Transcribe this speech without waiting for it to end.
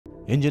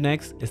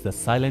NGINX is the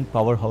silent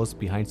powerhouse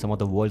behind some of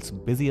the world's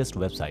busiest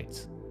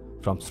websites.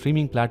 From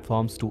streaming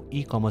platforms to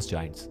e-commerce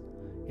giants,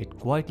 it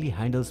quietly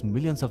handles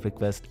millions of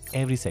requests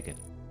every second.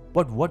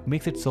 But what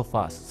makes it so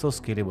fast, so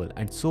scalable,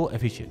 and so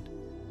efficient?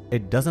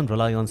 It doesn't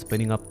rely on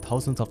spinning up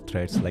thousands of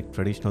threads like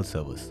traditional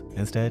servers.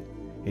 Instead,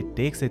 it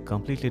takes a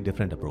completely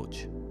different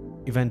approach.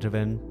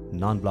 Event-driven,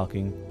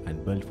 non-blocking,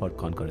 and built for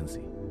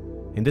concurrency.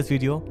 In this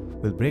video,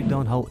 we'll break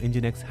down how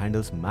NGINX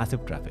handles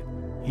massive traffic,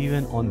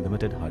 even on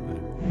limited hardware.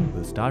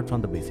 We'll start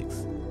from the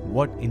basics,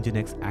 what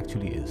NGINX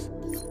actually is,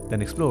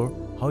 then explore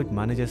how it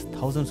manages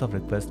thousands of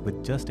requests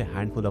with just a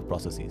handful of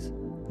processes.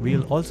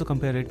 We'll also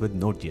compare it with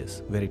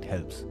Node.js, where it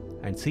helps,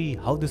 and see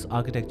how this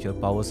architecture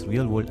powers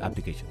real-world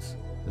applications.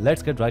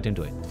 Let's get right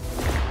into it.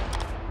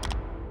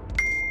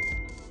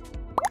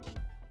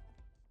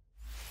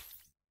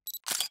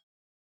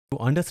 To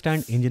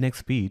understand NGINX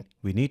speed,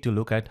 we need to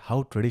look at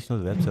how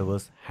traditional web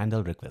servers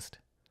handle requests.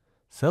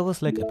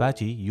 Servers like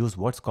Apache use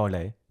what's called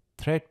a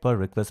thread per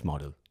request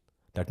model.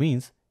 That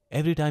means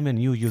every time a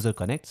new user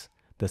connects,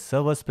 the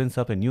server spins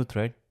up a new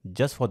thread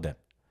just for them.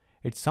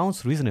 It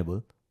sounds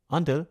reasonable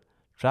until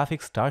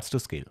traffic starts to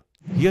scale.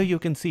 Here you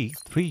can see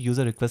 3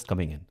 user requests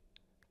coming in.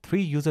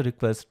 3 user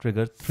requests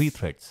trigger 3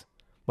 threads,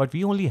 but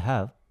we only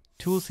have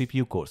 2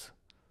 CPU cores.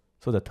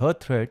 So the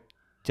third thread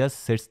just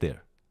sits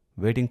there,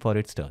 waiting for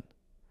its turn.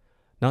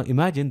 Now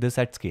imagine this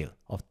at scale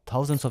of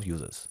thousands of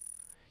users.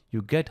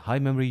 You get high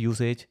memory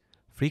usage,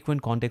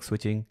 frequent context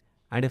switching,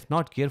 and if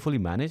not carefully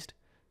managed,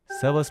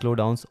 server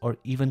slowdowns or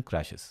even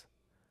crashes.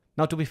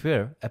 Now to be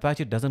fair,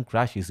 Apache doesn't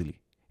crash easily.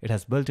 It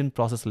has built-in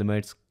process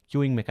limits,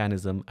 queuing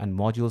mechanism, and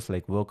modules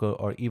like worker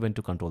or event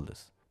to control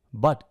this.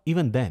 But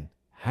even then,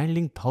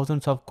 handling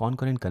thousands of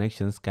concurrent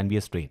connections can be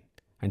a strain.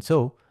 And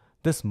so,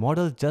 this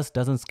model just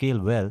doesn't scale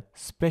well,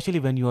 especially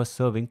when you are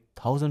serving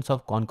thousands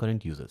of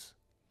concurrent users.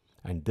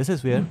 And this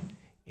is where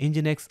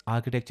NGINX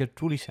architecture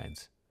truly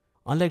shines.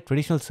 Unlike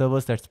traditional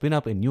servers that spin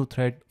up a new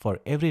thread for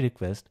every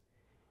request,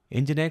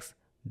 NGINX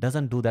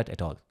doesn't do that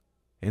at all.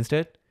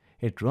 Instead,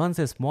 it runs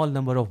a small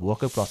number of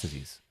worker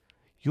processes,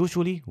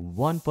 usually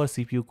 1 per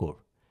CPU core,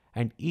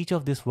 and each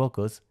of these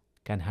workers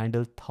can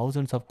handle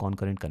thousands of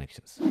concurrent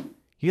connections.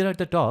 Here at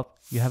the top,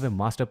 you have a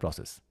master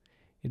process.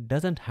 It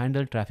doesn't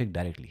handle traffic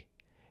directly.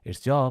 Its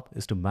job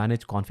is to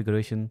manage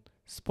configuration,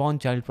 spawn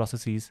child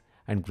processes,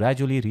 and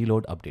gradually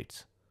reload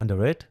updates.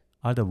 Under it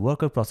are the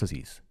worker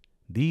processes.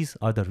 These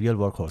are the real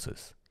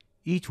workhorses.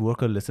 Each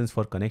worker listens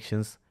for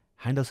connections,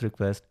 handles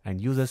requests, and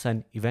uses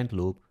an event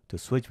loop to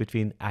switch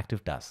between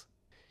active tasks.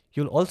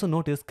 You'll also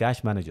notice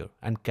cache manager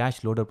and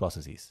cache loader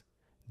processes.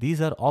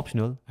 These are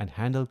optional and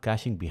handle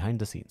caching behind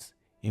the scenes,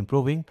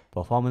 improving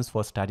performance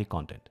for static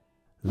content.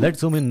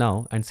 Let's zoom in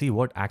now and see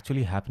what's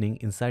actually happening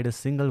inside a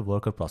single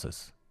worker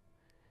process.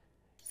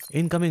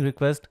 Incoming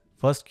request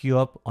first queue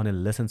up on a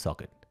listen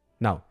socket.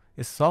 Now,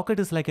 a socket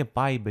is like a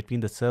pipe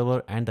between the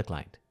server and the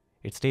client.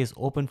 It stays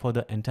open for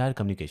the entire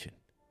communication.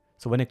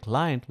 So when a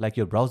client like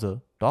your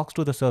browser talks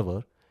to the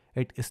server,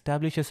 it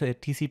establishes a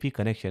TCP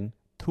connection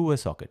through a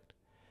socket.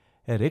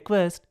 A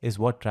request is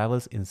what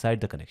travels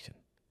inside the connection.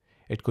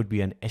 It could be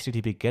an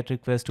HTTP GET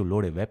request to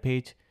load a web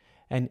page,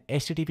 an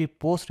HTTP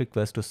POST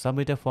request to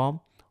submit a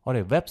form, or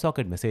a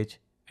WebSocket message,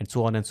 and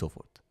so on and so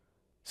forth.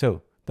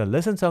 So, the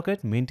listen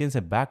socket maintains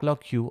a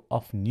backlog queue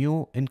of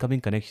new incoming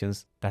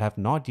connections that have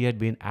not yet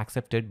been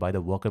accepted by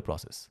the worker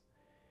process.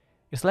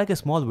 It's like a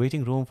small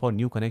waiting room for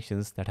new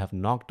connections that have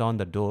knocked on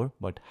the door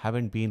but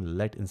haven't been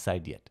let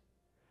inside yet.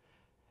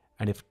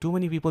 And if too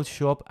many people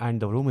show up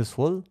and the room is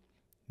full,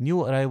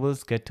 new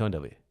arrivals get turned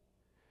away.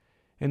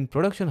 In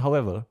production,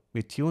 however,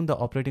 we tune the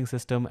operating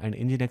system and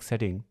NGINX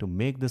setting to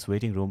make this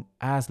waiting room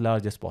as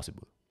large as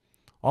possible,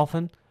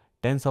 often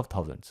tens of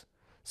thousands,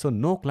 so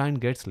no client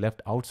gets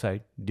left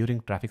outside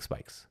during traffic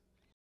spikes.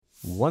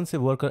 Once a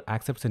worker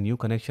accepts a new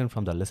connection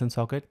from the listen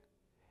socket,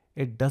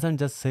 it doesn't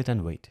just sit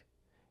and wait.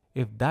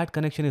 If that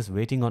connection is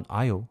waiting on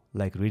I/O,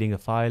 like reading a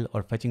file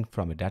or fetching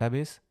from a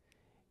database,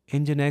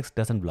 NGINX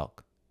doesn't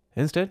block.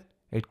 Instead,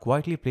 it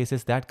quietly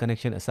places that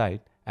connection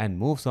aside and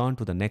moves on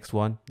to the next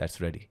one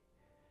that's ready.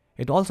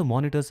 It also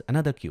monitors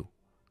another queue,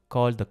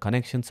 called the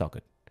connection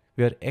socket,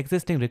 where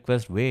existing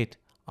requests wait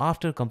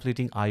after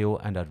completing I/O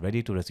and are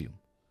ready to resume.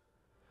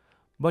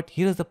 But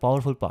here is the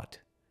powerful part.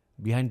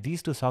 Behind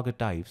these 2 socket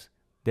types,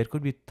 there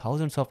could be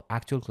thousands of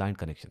actual client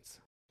connections.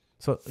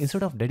 So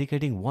instead of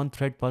dedicating 1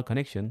 thread per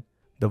connection,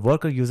 the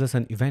worker uses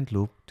an event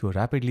loop to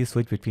rapidly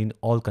switch between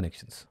all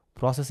connections,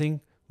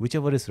 processing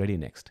whichever is ready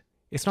next.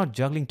 It's not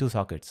juggling 2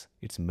 sockets,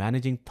 it's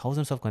managing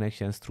thousands of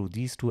connections through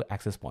these 2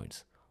 access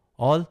points,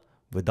 all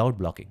without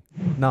blocking.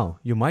 Now,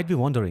 you might be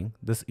wondering,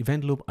 this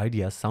event loop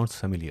idea sounds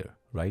familiar,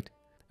 right?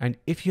 And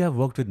if you have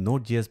worked with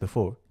Node.js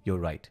before, you're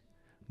right.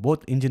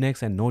 Both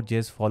NGINX and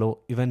Node.js follow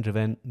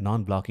event-driven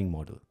non-blocking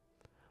model.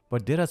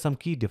 But there are some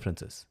key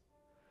differences.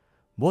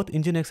 Both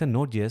NGINX and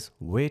Node.js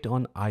wait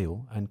on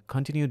I/O and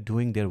continue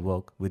doing their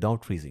work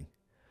without freezing.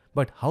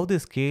 But how they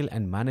scale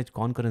and manage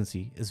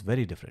concurrency is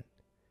very different.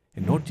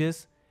 In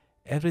Node.js,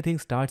 everything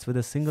starts with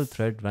a single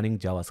thread running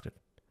JavaScript.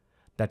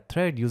 That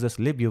thread uses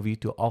libuv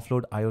to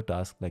offload I/O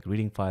tasks like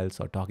reading files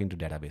or talking to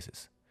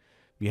databases.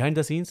 Behind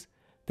the scenes,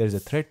 there is a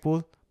thread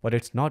pool, but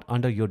it's not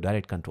under your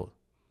direct control.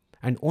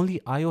 And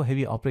only I/O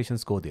heavy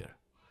operations go there.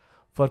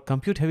 For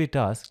compute heavy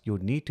tasks, you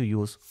need to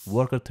use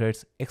worker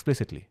threads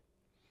explicitly.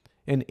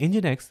 In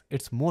NGINX,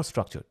 it's more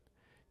structured.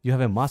 You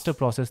have a master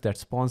process that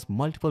spawns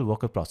multiple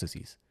worker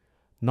processes,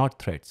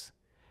 not threads.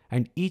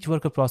 And each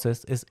worker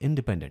process is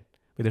independent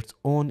with its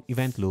own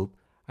event loop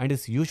and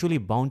is usually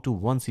bound to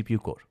one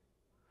CPU core.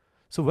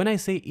 So when I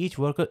say each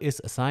worker is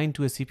assigned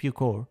to a CPU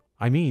core,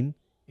 I mean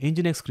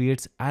NGINX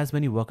creates as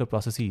many worker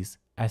processes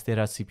as there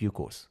are CPU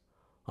cores,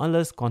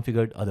 unless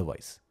configured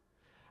otherwise.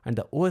 And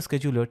the OS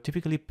scheduler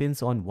typically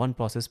pins on one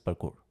process per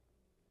core.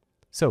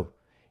 So,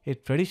 a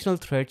traditional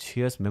thread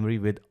shares memory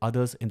with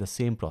others in the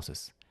same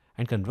process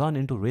and can run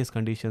into race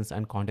conditions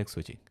and context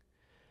switching.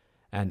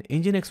 An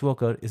NGINX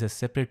worker is a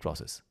separate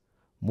process,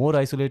 more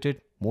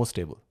isolated, more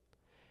stable.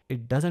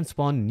 It doesn't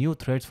spawn new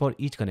threads for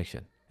each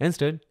connection.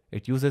 Instead,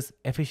 it uses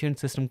efficient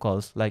system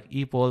calls like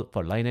epoll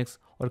for Linux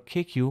or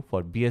KQ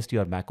for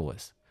BSD or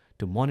macOS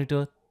to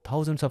monitor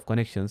thousands of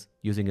connections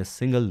using a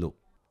single loop.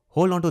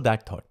 Hold on to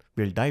that thought.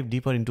 We'll dive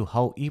deeper into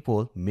how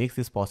epoll makes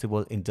this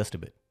possible in just a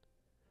bit.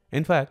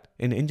 In fact,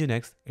 in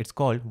NGINX, it's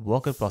called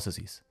worker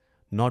processes,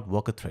 not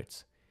worker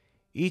threads.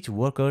 Each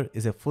worker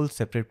is a full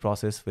separate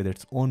process with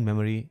its own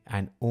memory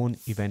and own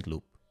event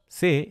loop.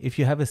 Say, if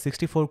you have a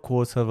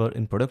 64-core server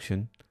in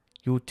production,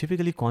 you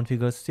typically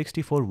configure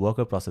 64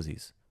 worker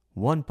processes,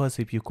 one per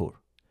CPU core.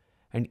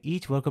 And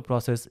each worker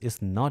process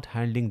is not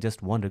handling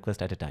just one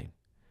request at a time.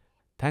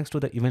 Thanks to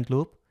the event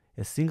loop,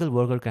 a single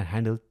worker can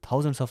handle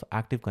thousands of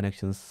active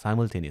connections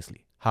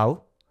simultaneously.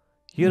 How?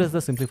 Here is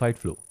the simplified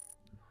flow.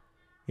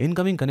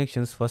 Incoming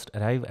connections first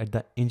arrive at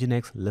the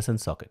NGINX listen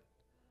socket.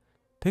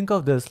 Think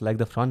of this like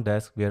the front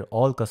desk where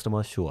all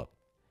customers show up.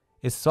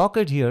 A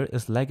socket here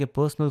is like a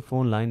personal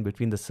phone line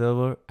between the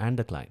server and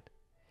the client.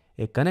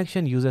 A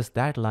connection uses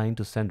that line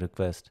to send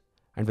requests,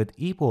 and with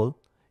epoll,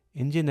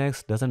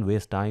 NGINX doesn't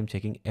waste time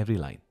checking every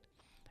line.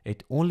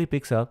 It only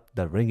picks up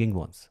the ringing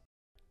ones.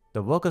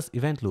 The worker's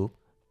event loop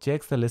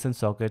checks the listen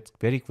sockets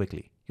very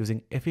quickly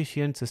using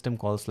efficient system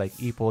calls like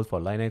epoll for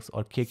Linux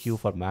or KQ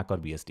for Mac or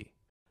BSD.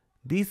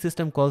 These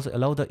system calls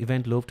allow the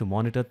event loop to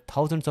monitor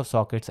thousands of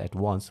sockets at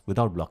once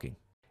without blocking.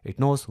 It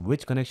knows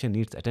which connection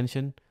needs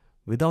attention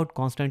without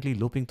constantly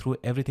looping through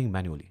everything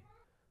manually.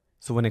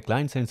 So when a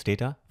client sends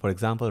data, for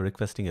example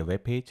requesting a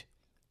web page,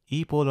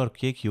 epoll or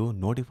KQ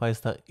notifies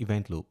the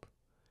event loop.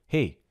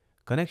 Hey,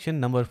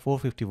 connection number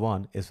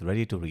 451 is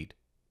ready to read.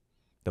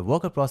 The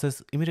worker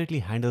process immediately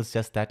handles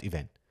just that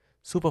event,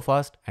 super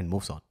fast, and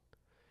moves on.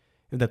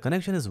 If the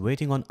connection is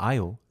waiting on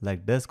I/O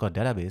like disk or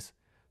database,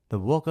 the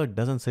worker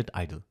doesn't sit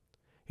idle.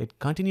 It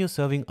continues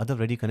serving other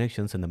ready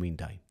connections in the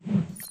meantime.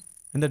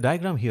 In the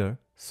diagram here,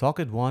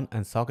 socket 1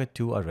 and socket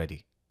 2 are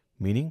ready,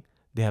 meaning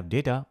they have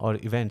data or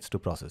events to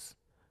process.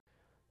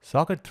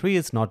 Socket 3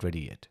 is not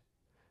ready yet.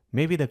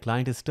 Maybe the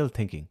client is still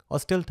thinking or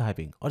still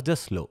typing or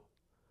just slow.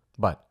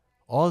 But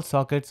all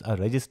sockets are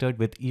registered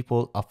with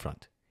epoll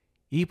upfront.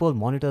 Epoll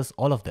monitors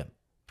all of them,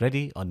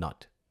 ready or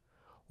not.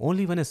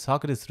 Only when a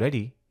socket is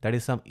ready, that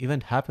is some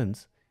event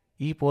happens,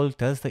 epoll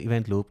tells the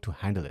event loop to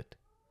handle it.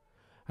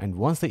 And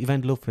once the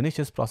event loop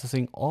finishes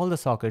processing all the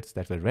sockets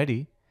that were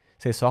ready,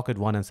 say socket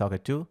 1 and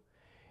socket 2,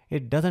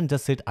 it doesn't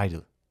just sit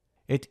idle.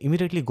 It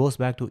immediately goes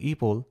back to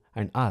epoll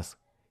and asks,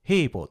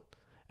 hey epoll,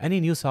 any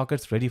new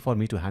sockets ready for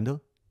me to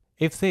handle?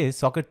 If say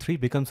socket 3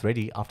 becomes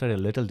ready after a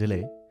little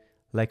delay,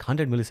 like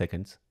 100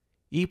 milliseconds,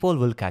 epoll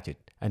will catch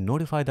it and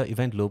notify the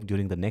event loop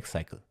during the next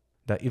cycle.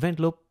 The event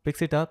loop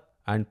picks it up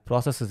and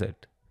processes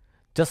it.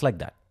 Just like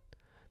that.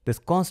 This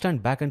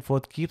constant back and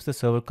forth keeps the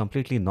server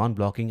completely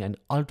non-blocking and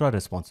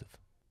ultra-responsive.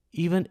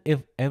 Even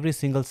if every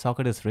single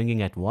socket is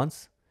ringing at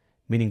once,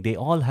 meaning they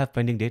all have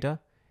pending data,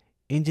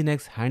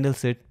 NGINX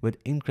handles it with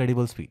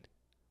incredible speed.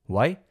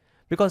 Why?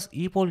 Because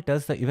epoll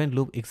tells the event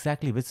loop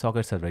exactly which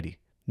sockets are ready.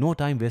 No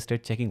time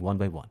wasted checking one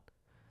by one.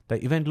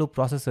 The event loop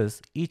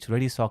processes each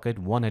ready socket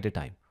one at a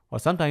time, or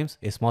sometimes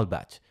a small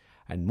batch,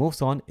 and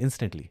moves on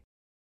instantly.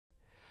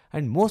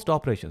 And most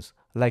operations,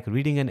 like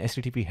reading an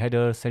HTTP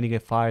header, sending a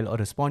file, or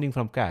responding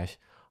from cache,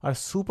 are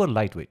super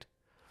lightweight.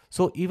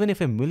 So even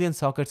if a million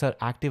sockets are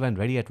active and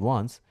ready at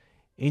once,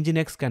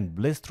 NGINX can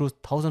blitz through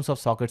thousands of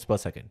sockets per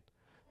second,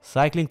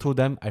 cycling through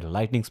them at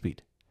lightning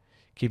speed,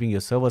 keeping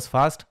your servers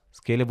fast,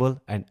 scalable,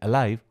 and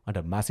alive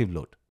under massive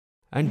load.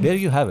 And there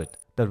you have it,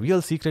 the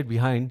real secret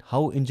behind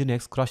how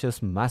NGINX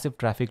crushes massive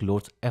traffic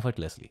loads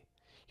effortlessly,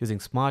 using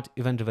smart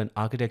event-driven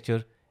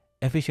architecture,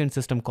 efficient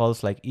system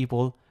calls like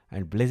epoll,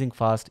 and blazing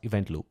fast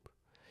event loop.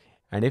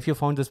 And if you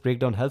found this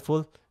breakdown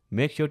helpful,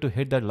 make sure to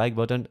hit that like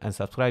button and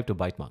subscribe to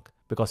ByteMonk,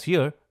 because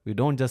here we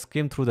don't just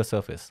skim through the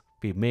surface,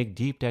 we make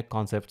deep tech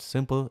concepts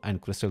simple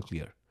and crystal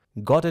clear.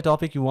 Got a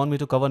topic you want me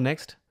to cover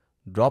next?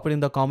 Drop it in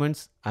the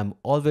comments, I'm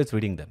always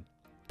reading them.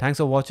 Thanks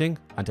for watching,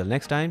 until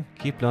next time,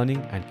 keep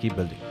learning and keep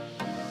building.